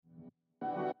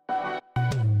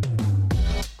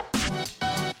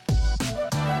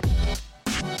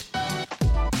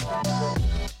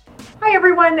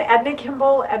everyone, Edna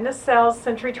Kimball, Edna Sells,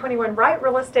 Century 21 Right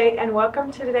Real Estate, and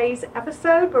welcome to today's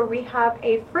episode where we have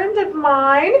a friend of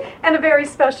mine and a very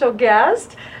special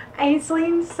guest,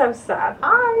 Aisling Sosa.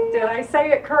 Hi. Did I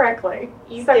say it correctly?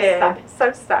 You Sosa. did.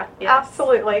 Sosa. Yes.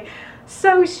 Absolutely.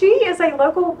 So she is a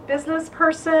local business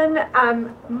person,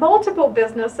 multiple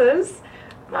businesses.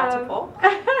 Multiple.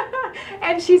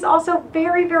 And she's also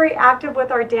very, very active with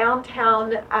our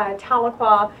downtown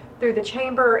Tahlequah through the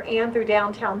chamber and through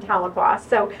downtown Tahlequah.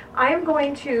 So I am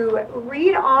going to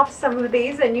read off some of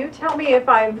these and you tell me if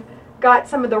I've got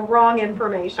some of the wrong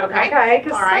information. Okay?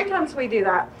 Because sometimes we do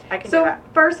that. I can do So that.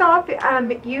 first off,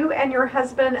 you and your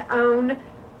husband own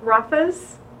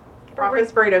Rafas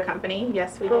Burrito Company.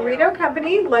 Yes, we do. Burrito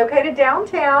Company, located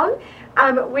downtown,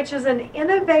 which is an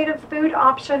innovative food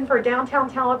option for downtown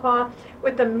Tahlequah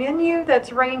with a menu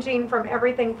that's ranging from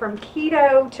everything from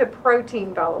keto to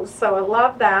protein bowls. So I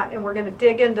love that, and we're going to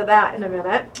dig into that in a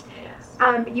minute.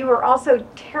 Yes. You are also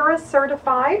Terra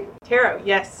certified.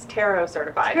 Yes, Tarot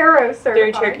certified. Tarot certified.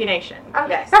 Through Cherokee Nation. Okay.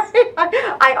 Yes.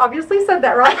 I obviously said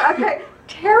that right. Okay.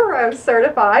 Tarot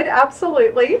certified,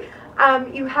 absolutely.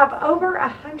 You have over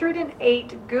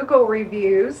 108 Google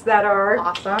reviews that are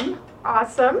awesome.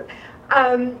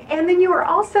 And then you are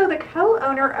also the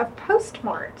co-owner of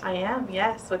PostMart. I am,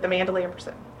 yes, with the Mandalay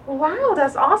person. Wow,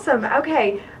 that's awesome.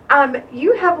 Okay.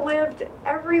 You have lived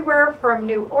everywhere from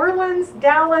New Orleans,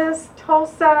 Dallas,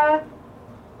 Tulsa.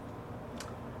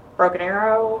 Broken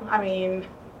Arrow, I mean,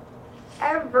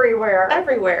 Everywhere.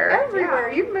 Yeah.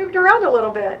 You've moved around a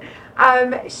little bit.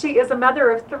 She is a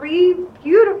mother of 3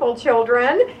 beautiful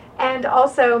children and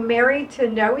also married to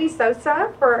Noe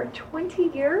Sosa for 20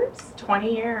 years.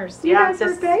 20 years. You Yeah, guys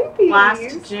are babies.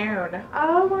 last June.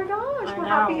 Oh my gosh. I Well, know.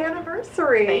 happy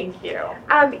anniversary. Thank you.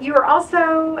 You are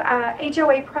also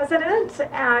HOA president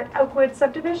at Oakwood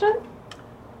Subdivision.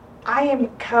 I am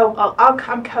I'm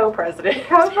co-president.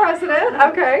 Co-president.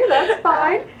 Okay, that's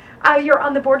fine. You're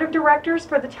on the board of directors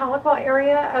for the Tahlequah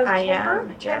area of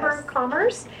Chamber of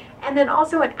Commerce, and then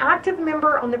also an active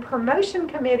member on the promotion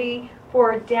committee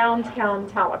for downtown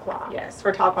Tahlequah. Yes,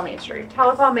 for Tahlequah Main Street.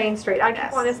 Tahlequah Main Street. I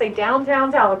just want to say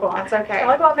downtown Tahlequah. That's okay.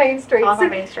 Tahlequah Main Street. Tahlequah So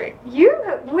Main Street.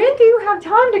 when do you have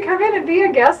time to come in and be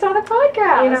a guest on a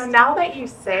podcast? You know, now that you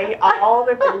say all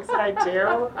the things that I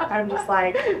do, I'm just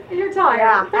like, You're tired.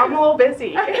 yeah, I'm a little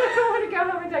busy. I want to go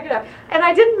home and take it up. And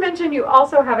I didn't mention you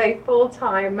also have a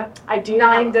full-time I do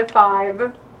 9 to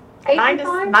 5. 9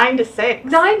 to 6.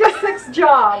 9 to 6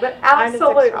 job. 9 to 6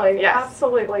 Absolutely. job, yes.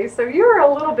 Absolutely. So you're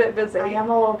a little bit busy. I am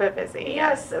a little bit busy.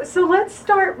 Yes. So let's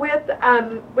start with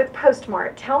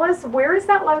PostMart. Tell us, where is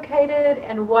that located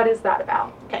and what is that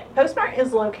about? Okay. PostMart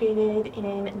is located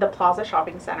in the Plaza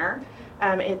Shopping Center.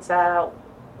 It's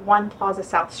 1 Plaza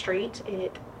South Street.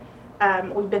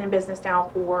 We've been in business now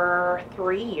for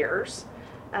 3 years.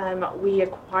 We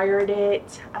acquired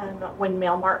it when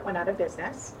Mail Mart went out of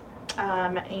business.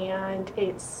 And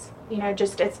it's,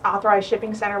 it's authorized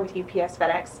shipping center with UPS,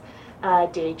 FedEx,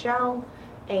 DHL,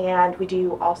 and we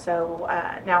do also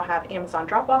now have Amazon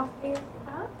drop-off here.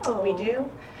 Oh. We do.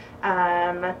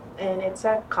 And it's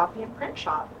a copy and print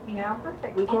shop,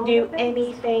 Perfect. We can All do the things.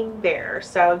 anything there.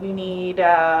 So you need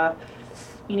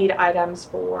items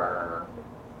for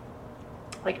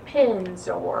like pins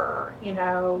or,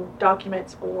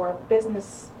 documents for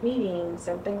business meetings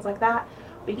and things like that.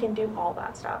 We can do all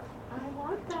that stuff. I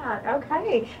love that.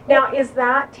 Okay. Now, is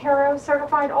that Tarot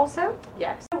certified also?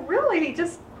 Yes. So really,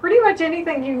 just pretty much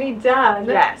anything you need done.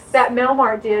 Yes. That Mail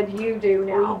Mart did, you do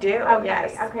now. We do. Okay.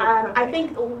 Yes. Okay. I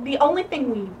think the only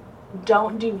thing we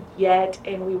don't do yet,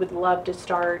 and we would love to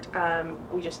start,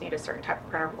 we just need a certain type of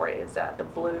printer for it, is the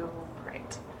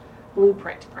blueprint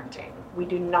printing. We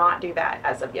do not do that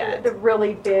as of yet. The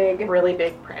really big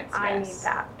prints. I yes. need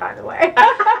that, by the way.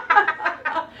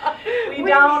 We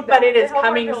don't, but it is To help our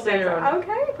coming buildings. soon.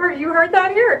 Okay, you heard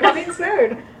that here. Coming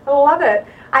soon. I love it.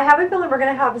 I have a feeling we're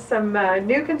going to have some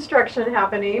new construction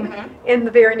happening in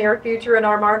the very near future in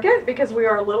our market because we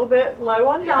are a little bit low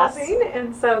on Yes. housing,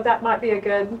 and so that might be a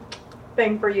good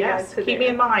thing for you guys Yes, to keep do. me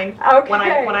in mind Okay.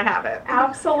 when I have it.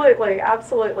 Absolutely.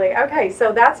 Okay,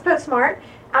 so that's PostMart.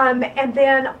 And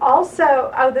then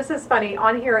also, this is funny.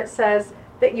 On here it says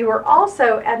that you were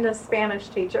also Edna's Spanish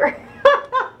teacher.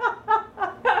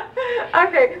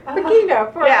 Okay,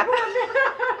 Pequeno. Yeah.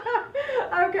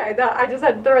 Okay, I just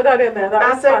had to throw that in there. That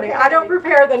was That's funny. okay. I don't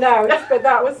prepare the notes, but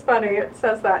that was funny. It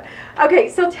says that. Okay,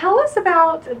 so tell us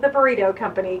about the Burrito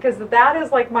Company, because that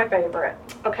is like my favorite.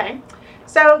 Okay.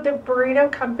 So the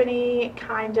Burrito Company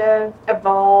kind of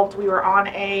evolved. We were on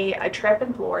a trip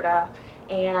in Florida,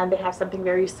 and they have something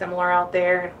very similar out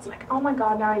there. It's like, oh my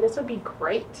God, now this would be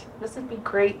great. This would be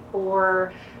great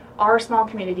for our small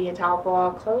community in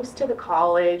Tahlequah, close to the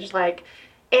college, like,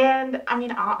 and I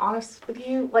mean, honest with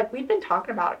you, like, we've been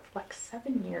talking about it for like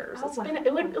 7 years. Oh, It's wow. been,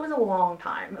 it was a long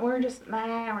time. And we were just,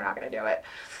 nah, we're not going to do it.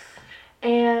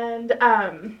 And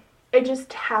it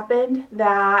just happened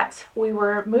that we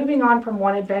were moving on from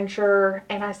one adventure,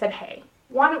 and I said, hey,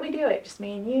 why don't we do it? Just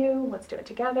me and you. Let's do it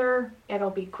together. It'll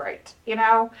be great, you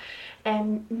know?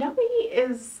 And Noe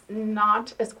is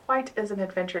not as quite as an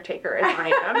adventure taker as I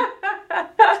am.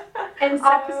 And so,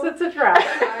 opposites attract.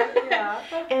 Yeah.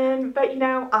 but you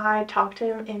know, I talked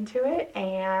him into it,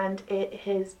 and it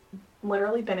has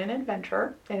literally been an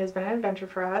adventure. It has been an adventure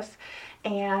for us,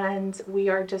 and we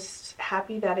are just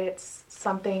happy that it's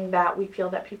something that we feel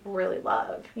that people really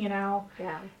love, you know.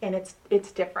 Yeah. And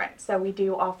it's different. So we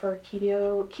do offer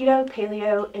keto,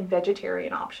 paleo, and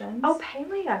vegetarian options. Oh,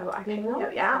 paleo. I didn't know.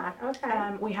 Yeah. That.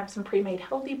 Okay. We have some pre-made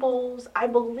healthy bowls. I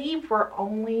believe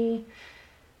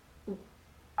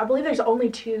there's only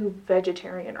 2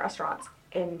 vegetarian restaurants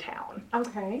in town.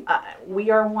 Okay. We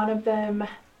are one of them.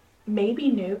 Maybe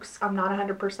Nuke's, I'm not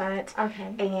 100%.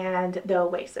 Okay. And the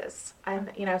Oasis.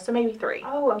 So maybe 3.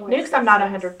 Oh, Oasis. Nuke's, I'm not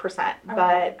 100%, Okay.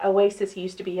 but Oasis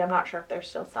used to be. I'm not sure if they're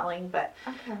still selling, but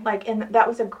Okay. and that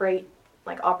was a great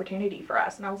opportunity for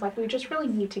us. And I was like, we just really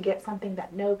need to get something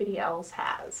that nobody else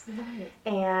has. Right.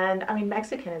 And I mean,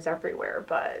 Mexican is everywhere,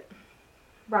 but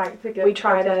Right. To get we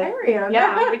try vegetarian.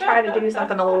 we try to do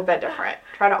something a little bit different.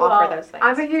 Try to offer those things.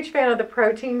 I'm a huge fan of the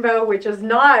protein bow, which is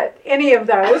not any of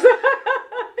those.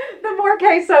 The more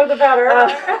queso, the better.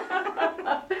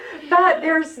 But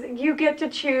you get to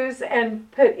choose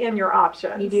and put in your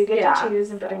options. You do get to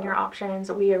choose and put in your options.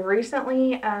 We have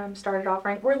recently started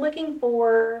offering. We're looking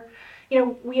for,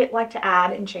 we like to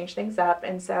add and change things up,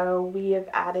 and so we have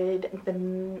added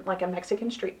a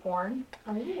Mexican street corn,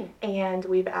 and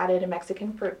we've added a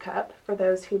Mexican fruit cup for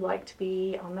those who like to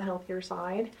be on the healthier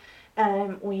side.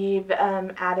 We've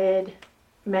added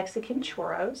Mexican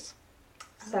churros.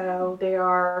 So they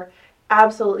are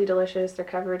absolutely delicious. They're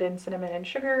covered in cinnamon and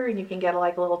sugar, and you can get a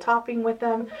little topping with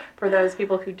them for those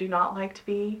people who do not like to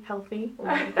be healthy.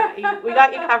 We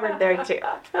got you covered there too.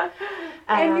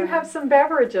 And you have some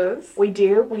beverages. We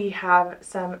do. We have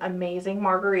some amazing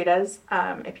margaritas.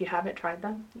 If you haven't tried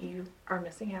them, you are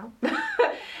missing out.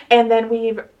 And then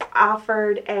we've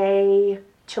offered a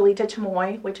Chelita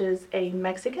Chamoy, which is a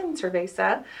Mexican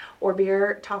cerveza or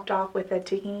beer topped off with a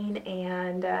tahini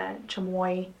and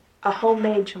chamoy, a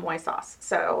homemade chamoy sauce.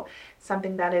 So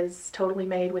something that is totally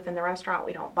made within the restaurant.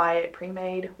 We don't buy it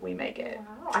pre-made. We make it.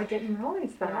 Wow, I didn't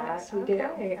realize that. Yes, we do.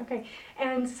 Okay.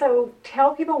 And so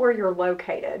tell people where you're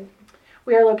located.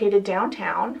 We are located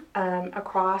downtown,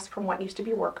 across from what used to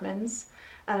be Workman's,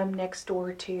 next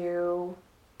door to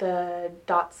the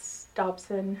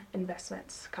Dobson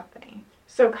Investments Company.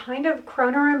 So kind of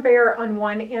Kroner and Bear on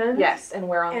one end. Yes, and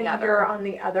we're on the other. And you're on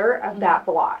the other of that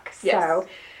block. Yes.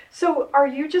 So are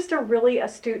you just a really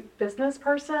astute business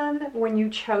person when you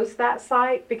chose that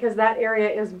site? Because that area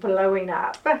is blowing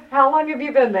up. How long have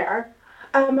you been there?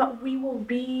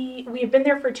 We've been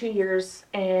there for 2 years,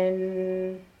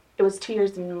 and it was 2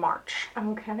 years in March.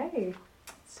 Okay.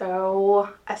 So,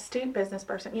 astute business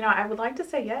person. I would like to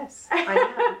say yes. I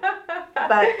am.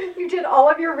 But you did all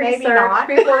of your maybe research not.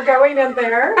 Before going in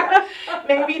there.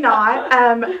 Maybe not.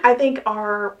 I think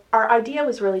our idea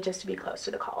was really just to be close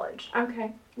to the college.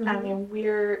 Okay. Mm-hmm. I mean,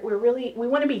 we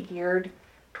want to be geared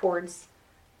towards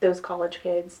those college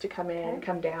kids to come in,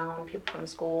 come down, people from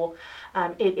school.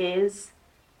 It is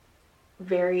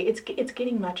it's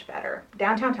getting much better.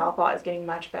 Downtown Tahlequah is getting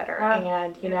much better,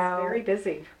 and it's very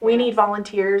busy. We need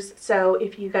volunteers, so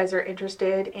if you guys are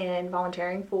interested in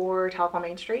volunteering for Tahlequah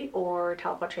Main Street or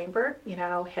Tahlequah Chamber,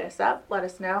 hit us up, let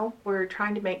us know. We're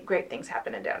trying to make great things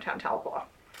happen in downtown Tahlequah.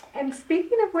 And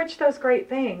speaking of which, those great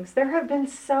things, there have been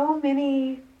so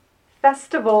many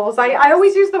festivals. I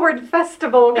always use the word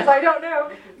festival because I don't know,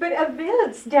 but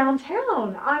events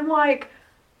downtown. I'm like,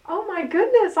 oh my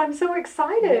goodness, I'm so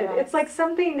excited. Yes. It's like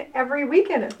something every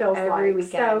weekend, it feels every like.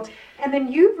 weekend. So, and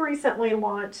then you've recently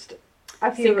launched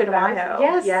a few Cinco of de those. Mayo.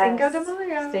 Yes, Yes, Cinco de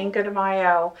Mayo. Cinco de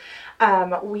Mayo.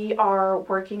 We are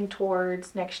working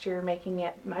towards next year making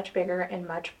it much bigger and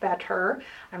much better.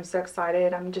 I'm so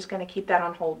excited. I'm just going to keep that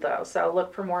on hold though, so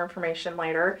look for more information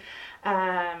later.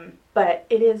 But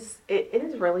it is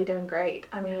really doing great.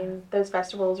 I mean, those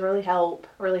festivals really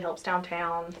helps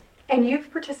downtown. And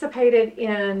you've participated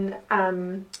in All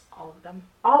of them.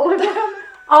 all of them.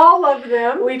 All of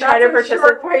them. We try to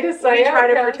short way to say We try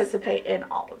to yes. participate in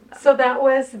all of them. So that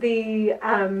was the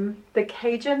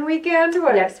Cajun weekend.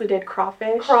 Yes, we did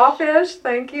crawfish. Crawfish.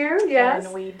 Thank you. Yes.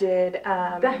 And we did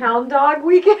the Hound Dog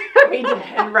weekend. we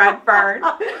did Red Fern.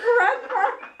 Red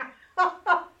Fern.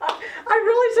 I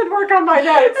really should work on my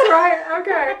notes, right?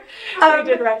 Okay. We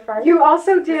did Red First. You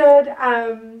also did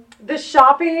the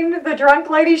shopping, the drunk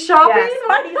lady shopping.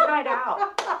 Yes, ladies' night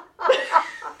out.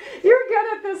 You're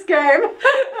good at this game.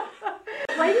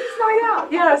 Ladies' night out.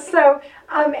 Yes. So,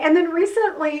 and then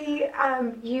recently,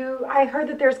 I heard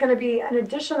that there's going to be an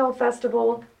additional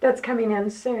festival that's coming in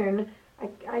soon.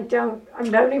 I don't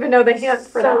even know the hint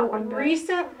for that one. But.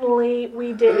 Recently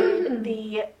we did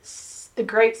the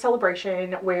great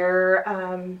celebration where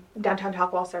downtown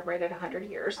Tahlequah celebrated 100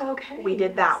 years. Okay. We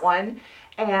did that one,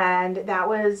 and that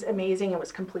was amazing. It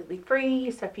was completely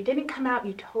free, so if you didn't come out,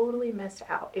 you totally missed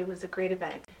out. It was a great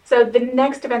event. So the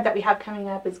next event that we have coming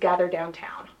up is Gather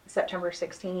Downtown, September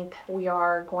 16th. We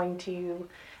are going to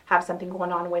have something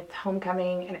going on with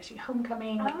homecoming, NSU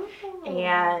homecoming,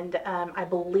 and I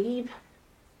believe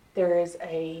there is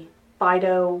a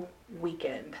Fido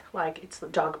weekend, like it's the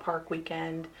dog park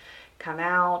weekend. Come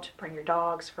out, bring your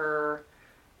dogs for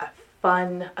a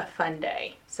fun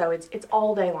day. So it's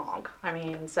all day long. I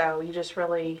mean, so you just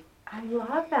really. I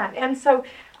love that. And so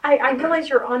I realize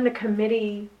you're on the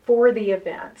committee for the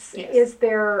events. Yes. Is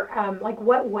there,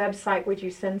 what website would you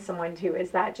send someone to?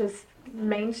 Is that just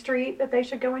Main Street that they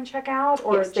should go and check out?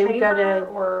 Or Yes, they would go to,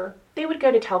 or they would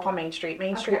go to Tahlequah Main Street.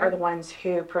 Main Street Okay. are the ones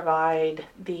who provide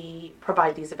these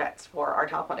events for our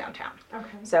Tahlequah downtown.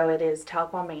 Okay. So it is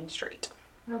Tahlequah Main Street.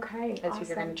 Okay. That's who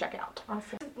you're going to check out.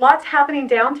 Awesome. Lots happening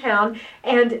downtown,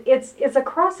 and it's a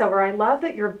crossover. I love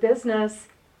that your business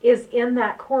is in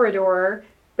that corridor,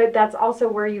 but that's also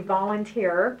where you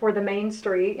volunteer for the Main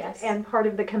Street Yes. and part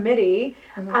of the committee.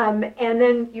 Mm-hmm. And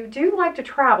then you do like to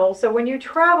travel. So when you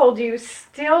travel, do you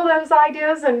steal those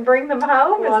ideas and bring them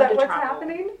home? Love Is that to what's travel.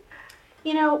 happening?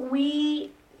 You know,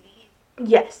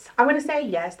 yes. I'm going to say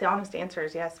yes. The honest answer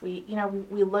is yes. We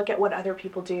look at what other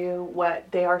people do,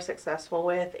 what they are successful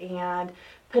with, and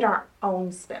put our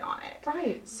own spin on it.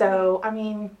 Right. So, I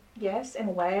mean, yes, in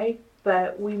a way,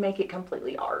 but we make it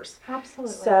completely ours.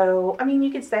 Absolutely. So, I mean,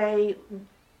 you could say,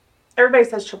 everybody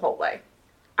says Chipotle.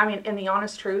 I mean, and the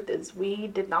honest truth is we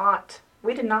did not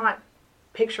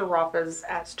picture Rafas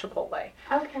as Chipotle.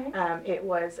 Okay. It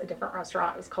was a different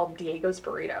restaurant. It was called Diego's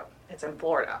Burrito. It's in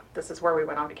Florida. This is where we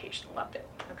went on vacation. Loved it.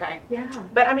 Okay. Yeah.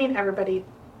 But I mean, not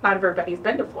everybody's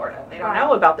been to Florida. They don't Right.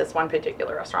 know about this one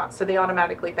particular restaurant, so they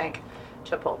automatically think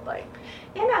Chipotle.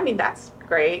 And I mean, that's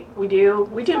great. We do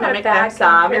not a mimic bad them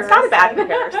some. It's not a bad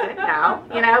comparison.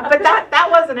 comparison, no. But that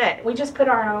wasn't it. We just put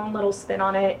our own little spin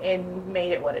on it and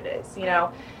made it what it is,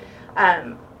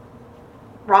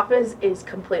 Rafas is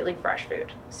completely fresh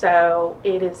food. So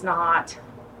it is not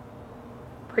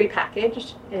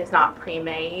pre-packaged. It is not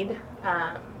pre-made.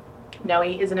 Noe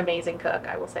is an amazing cook.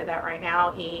 I will say that right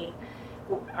now.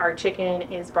 Our chicken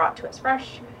is brought to us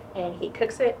fresh, and he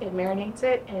cooks it and marinates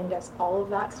it and does all of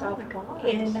that stuff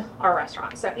in our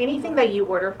restaurant. So anything that you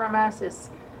order from us is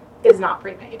not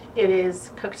pre-made. It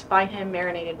is cooked by him,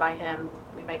 marinated by him.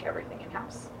 We make everything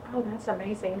in-house. Oh, that's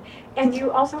amazing. And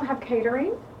you also have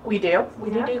catering? We do.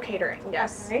 We Yeah. do catering.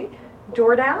 Yes. Okay.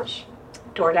 DoorDash?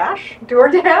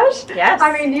 DoorDash. Yes.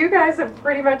 I mean, you guys have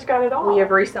pretty much got it all. We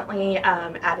have recently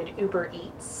added Uber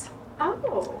Eats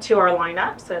Oh. to our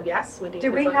lineup. So yes, we do.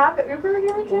 Do we have Uber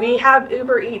here too? We have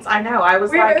Uber Eats. I know. I was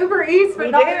We like, have Uber Eats, but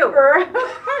we not do. Uber.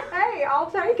 Hey, I'll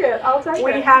take it.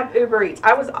 we have Uber Eats.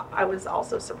 I was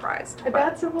also surprised. but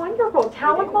That's wonderful.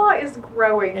 Tahlequah is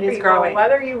growing. It is people, growing.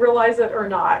 whether you realize it or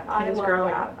not. I is love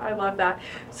growing. that. I love that.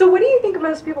 So, what do you think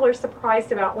most people are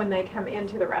surprised about when they come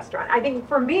into the restaurant? I think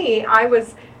for me,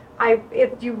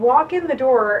 if you walk in the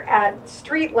door at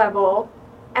street level,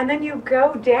 and then you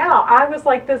go down, I was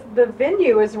like, the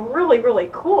venue is really, really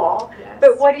cool. Yes.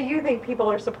 But what do you think people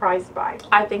are surprised by?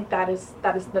 I think that is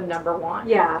the number one.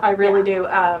 Yeah, I really do.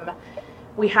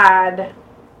 We had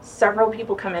several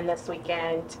people come in this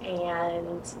weekend,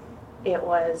 and it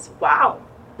was, wow,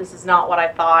 this is not what I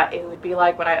thought it would be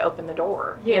like when I opened the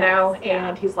door, Yes, yeah.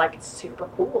 And he's like, it's super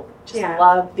cool. Just Yeah.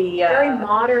 love the Very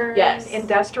modern, yes.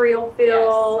 industrial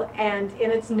feel, and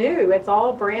it's new. It's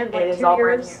all brand like It is 2 all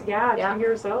brand years. new. Yeah, Yeah. 2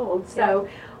 years old. So,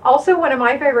 also one of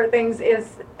my favorite things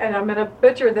is, and I'm gonna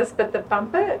butcher this, but the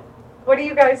bump it. What do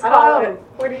you guys call it?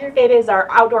 What do you? It is our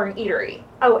outdoor eatery.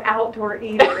 Oh, outdoor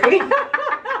eatery.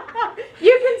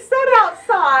 You can sit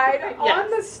outside Yes. on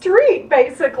the street,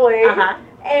 basically. Uh-huh.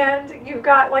 And you've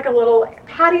got like a little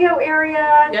patio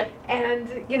area. Yep.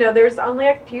 And, there's only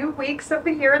a few weeks of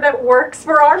the year that works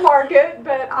for our market,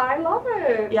 but I love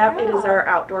it. Yep, it is Yeah. our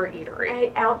outdoor eatery.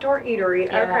 A outdoor eatery.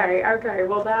 Yeah. Okay.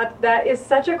 Well, that is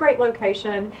such a great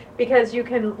location because you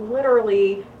can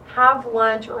literally have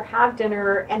lunch or have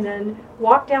dinner and then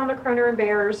walk down to Kroner and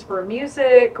Bears for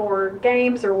music or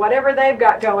games or whatever they've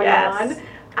got going Yes. on.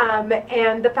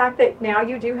 And the fact that now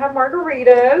you do have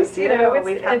margaritas, We you know, do.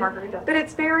 We've had margaritas. but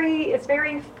it's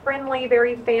very friendly,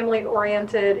 very family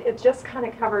oriented. It just kind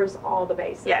of covers all the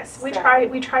bases. Yes, we So- try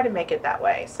to make it that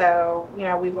way. So, you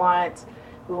know, we want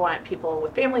people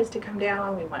with families to come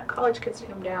down. We want college kids to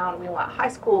come down. We want high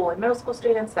school and middle school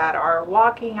students that are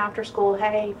walking after school.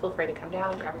 Hey, feel free to come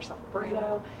down, grab yourself a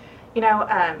burrito. You know,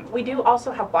 we do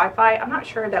also have Wi-Fi. I'm not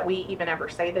sure that we even ever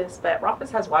say this, but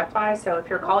Rafas has Wi-Fi. So if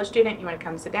you're a college student, you want to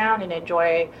come sit down and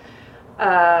enjoy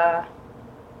a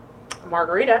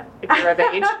margarita if you're of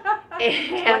age,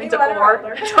 and 21 or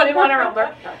older. 21 or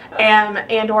older,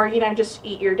 and or, you know, just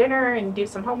eat your dinner and do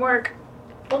some homework.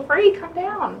 Feel free, come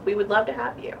down. We would love to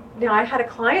have you. Now, I had a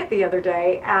client the other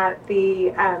day at the,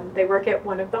 they work at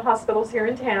one of the hospitals here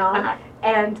in town, Uh-huh.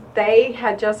 and they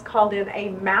had just called in a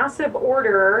massive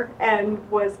order and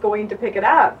was going to pick it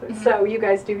up. Mhm. So you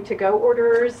guys do to-go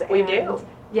orders? We and- do.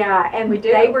 Yeah, and We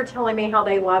do. they were telling me how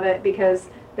they love it because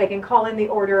they can call in the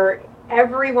order.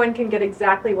 Everyone can get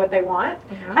exactly what they want.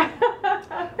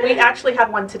 We actually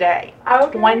had one today.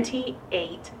 Okay.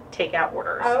 28 takeout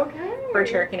orders Okay. for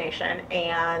Cherokee Nation,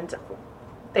 and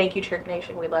thank you, Cherokee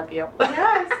Nation. We love you.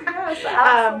 Yes,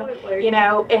 absolutely. You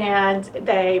know, and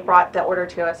they brought the order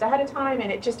to us ahead of time,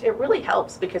 and it really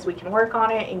helps because we can work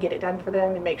on it and get it done for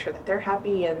them and make sure that they're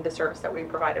happy, and the service that we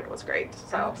provided was great.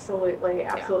 So Absolutely.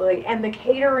 And the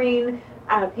catering,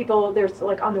 people, there's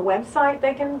like on the website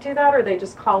they can do that, or they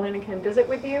just call in and can visit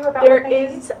with you about there what they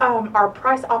need? is, our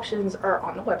price options are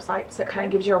on the website, so it kind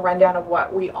of gives you a rundown of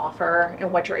what we offer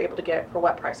and what you're able to get for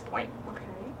what price point.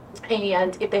 Okay.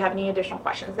 And if they have any additional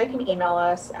questions, they can email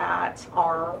us at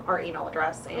our email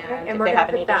address. And Okay. if we're they gonna have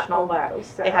any put that additional below,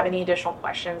 so. they have any additional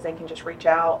questions, they can just reach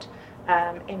out,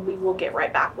 and we will get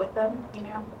right back with them. You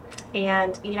know,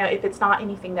 and you know, if it's not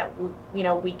anything that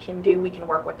we can do, we can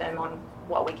work with them on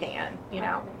what we can. You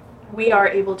know, we are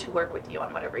able to work with you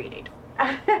on whatever you need.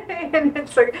 And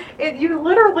it's like, you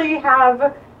literally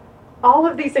have all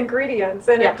of these ingredients,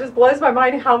 and Yeah. it just blows my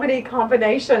mind how many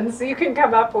combinations you can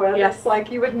come up with. Yes. It's like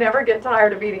you would never get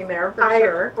tired of eating there, for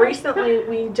sure. Recently,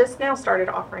 we just now started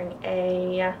offering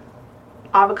a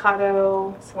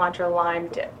avocado cilantro lime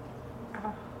dip.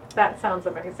 That sounds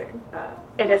amazing.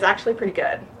 It is actually pretty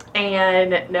good.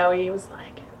 And Noe was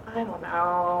like, I don't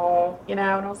know, you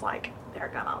know, and I was like, they're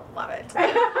gonna love it.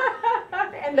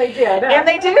 And they did. And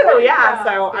they do, yeah.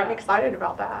 So Yeah. I'm excited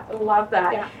about that. Love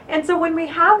that. Yeah. And so when we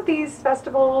have these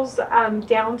festivals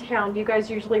downtown, you guys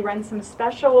usually run some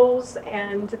specials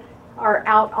and are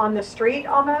out on the street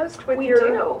almost with We your...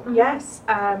 do, yes.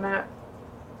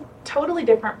 Totally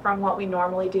different from what we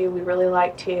normally do. We really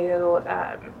like to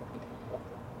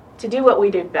do what we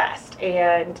do best.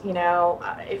 And, you know,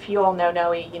 if you all know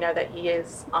Noe, you know that he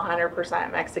is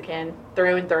 100% Mexican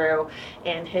through and through.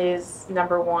 And his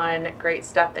number one great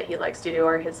stuff that he likes to do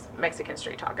are his Mexican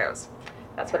street tacos.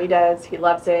 That's what he does. He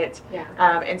loves it. Yeah.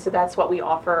 And so that's what we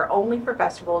offer only for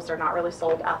festivals. They're not really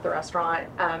sold at the restaurant.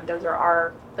 Those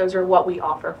are what we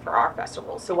offer for our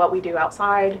festivals. So what we do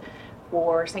outside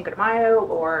for Cinco de Mayo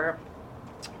or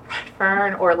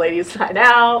Fern or Ladies Night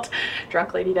Out,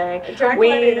 Drunk Lady Day. Drunk we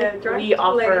Lady Day, Drunk we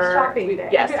offer Lady Shopping Day.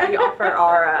 Yes, we offer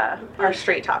our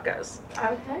street tacos.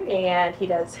 Okay. And he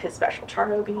does his special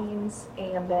charro beans,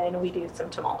 and then we do some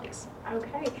tamales.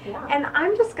 Okay. Yeah. And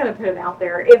I'm just going to put it out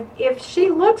there. If she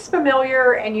looks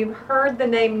familiar and you've heard the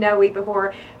name Noe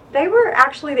before, they were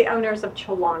actually the owners of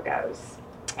Cholongos.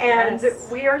 And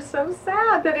Yes. we are so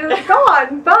sad that it is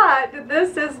gone, but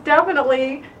this is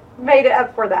definitely made it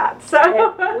up for that.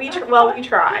 So we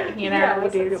try, you know, yes,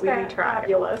 we do it's try.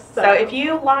 fabulous. So if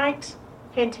you liked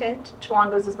hint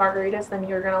Cholongos' margaritas, then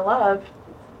you're gonna love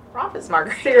Rafas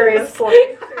margaritas.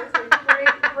 seriously,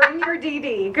 bring your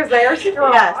DD because they are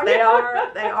strong. Yes,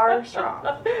 they are strong.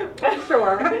 For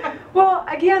sure. Well,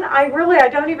 again, I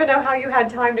don't even know how you had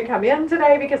time to come in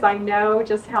today because I know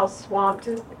just how swamped.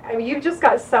 I mean, you've just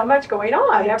got so much going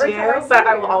on. Every time But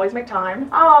I see will you. always make time.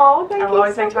 Oh, thank I you will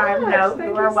always so make time. much. No, Thank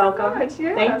you are so welcome. much.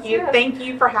 Yes, Thank you. yes. Thank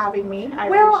you for having me. I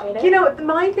Well, appreciate it. you know,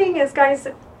 my thing is, guys,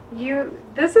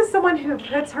 this is someone who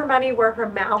puts her money where her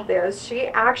mouth is. She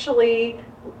actually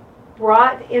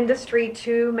brought industry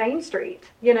to Main Street.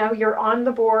 You know, you're on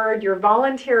the board, you're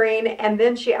volunteering, and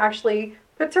then she actually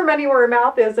puts her money where her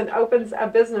mouth is and opens a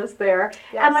business there.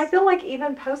 Yes. And I feel like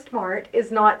even PostMart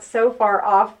is not so far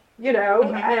off, you know,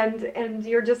 Mhm. and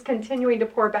you're just continuing to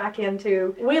pour back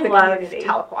into We the love community.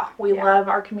 Tahlequah. We Yeah. love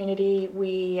our community.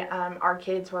 We, our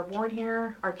kids were born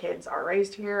here. Our kids are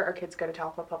raised here. Our kids go to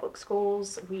Tahlequah Public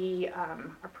Schools. We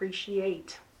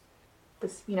appreciate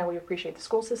this, we appreciate the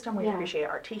school system. We Yeah. appreciate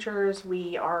our teachers.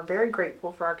 We are very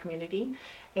grateful for our community,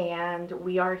 and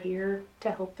we are here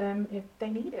to help them if they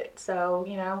need it. So,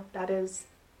 that's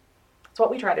what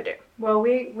we try to do. Well,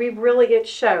 it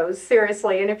shows,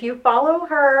 seriously. And if you follow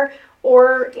her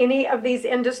or any of these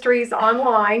industries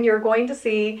online, you're going to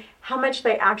see how much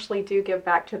they actually do give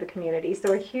back to the community.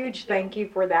 So a huge thank you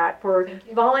for that, for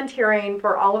volunteering,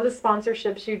 for all of the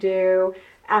sponsorships you do.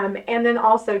 And then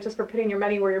also just for putting your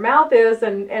money where your mouth is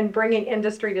and bringing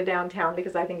industry to downtown,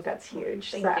 because I think that's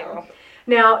huge. Thank you.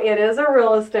 Now, it is a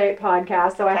real estate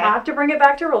podcast, so I have to bring it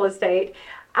back to real estate.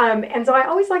 And so I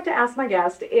always like to ask my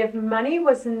guests, if money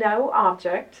was no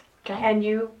object and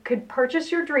you could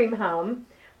purchase your dream home,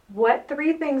 what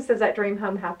 3 things does that dream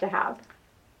home have to have?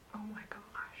 Oh my gosh.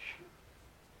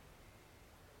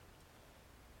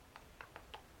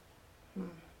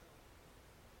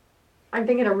 I'm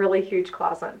thinking a really huge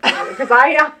closet because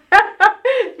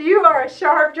you are a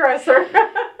sharp dresser.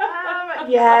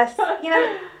 Yes.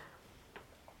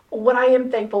 What I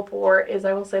am thankful for is,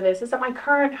 I will say this, is that my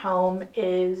current home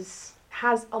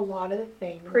has a lot of the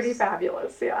things. Pretty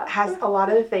fabulous, yeah. Has a lot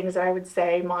of the things that I would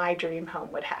say my dream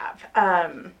home would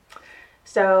have.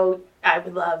 So I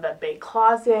would love a big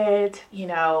closet,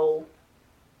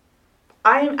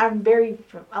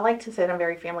 I like to say that I'm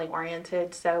very family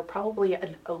oriented, so probably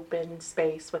an open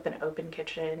space with an open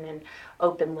kitchen and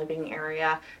open living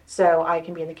area, so I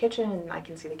can be in the kitchen and I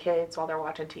can see the kids while they're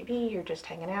watching TV or just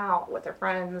hanging out with their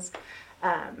friends.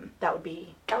 That would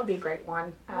be a great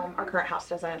one. Our current house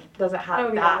doesn't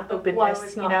have that openness.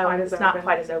 It's not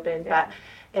quite as open, but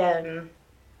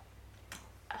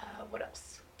what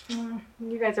else?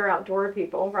 You guys are outdoor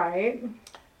people, right?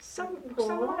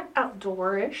 Somewhat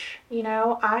outdoorish.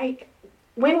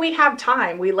 When we have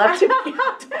time, we love to be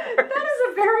outdoors. That is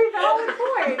a very valid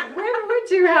point. When would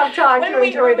you have time to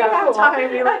enjoy that? When we have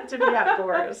time, we like to be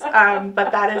outdoors.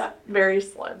 But that is very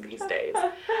slim these days.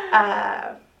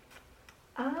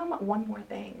 One more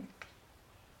thing.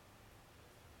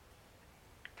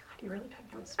 God, you really put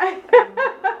me on the spot.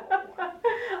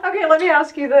 Okay, let me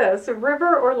ask you this: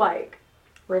 river or lake?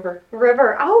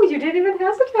 River. Oh, you didn't even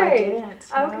hesitate. I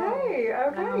didn't. Okay,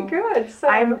 No. Good. So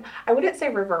I wouldn't say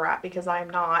river rat because I'm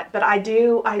not, but I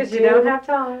do. Because you don't have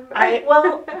time.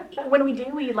 When we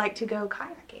do, we like to go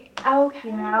kayaking.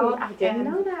 Okay. I didn't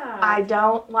know that. I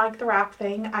don't like the raft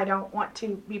thing. I don't want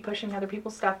to be pushing other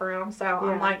people's stuff around, so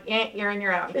I'm like, you're in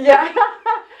your own. Yeah.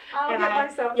 I'll get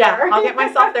myself there. I'll get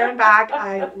myself there and back.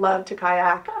 I love to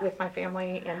kayak with my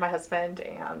family and my husband,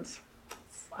 and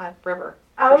river.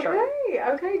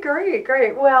 Okay,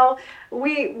 great. Well,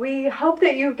 we hope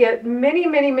that you get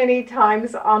many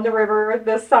times on the river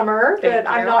this summer, but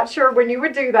I'm not sure when you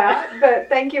would do that. But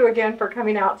thank you again for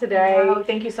coming out today. Oh,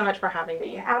 thank you so much for having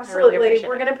me. Absolutely. Really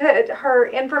We're going to put her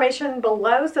information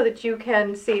below so that you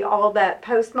can see all that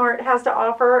PostMart has to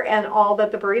offer and all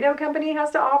that the Burrito Company has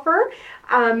to offer.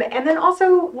 And then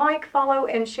also follow,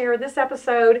 and share this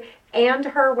episode and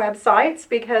her websites,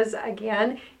 because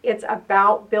again, it's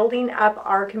about building up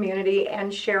our community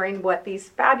and sharing what these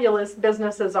fabulous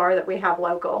businesses are that we have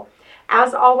local.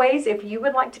 As always, if you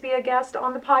would like to be a guest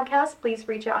on the podcast, please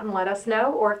reach out and let us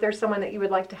know. Or if there's someone that you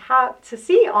would like to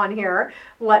see on here,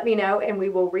 let me know and we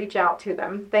will reach out to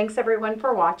them. Thanks everyone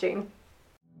for watching.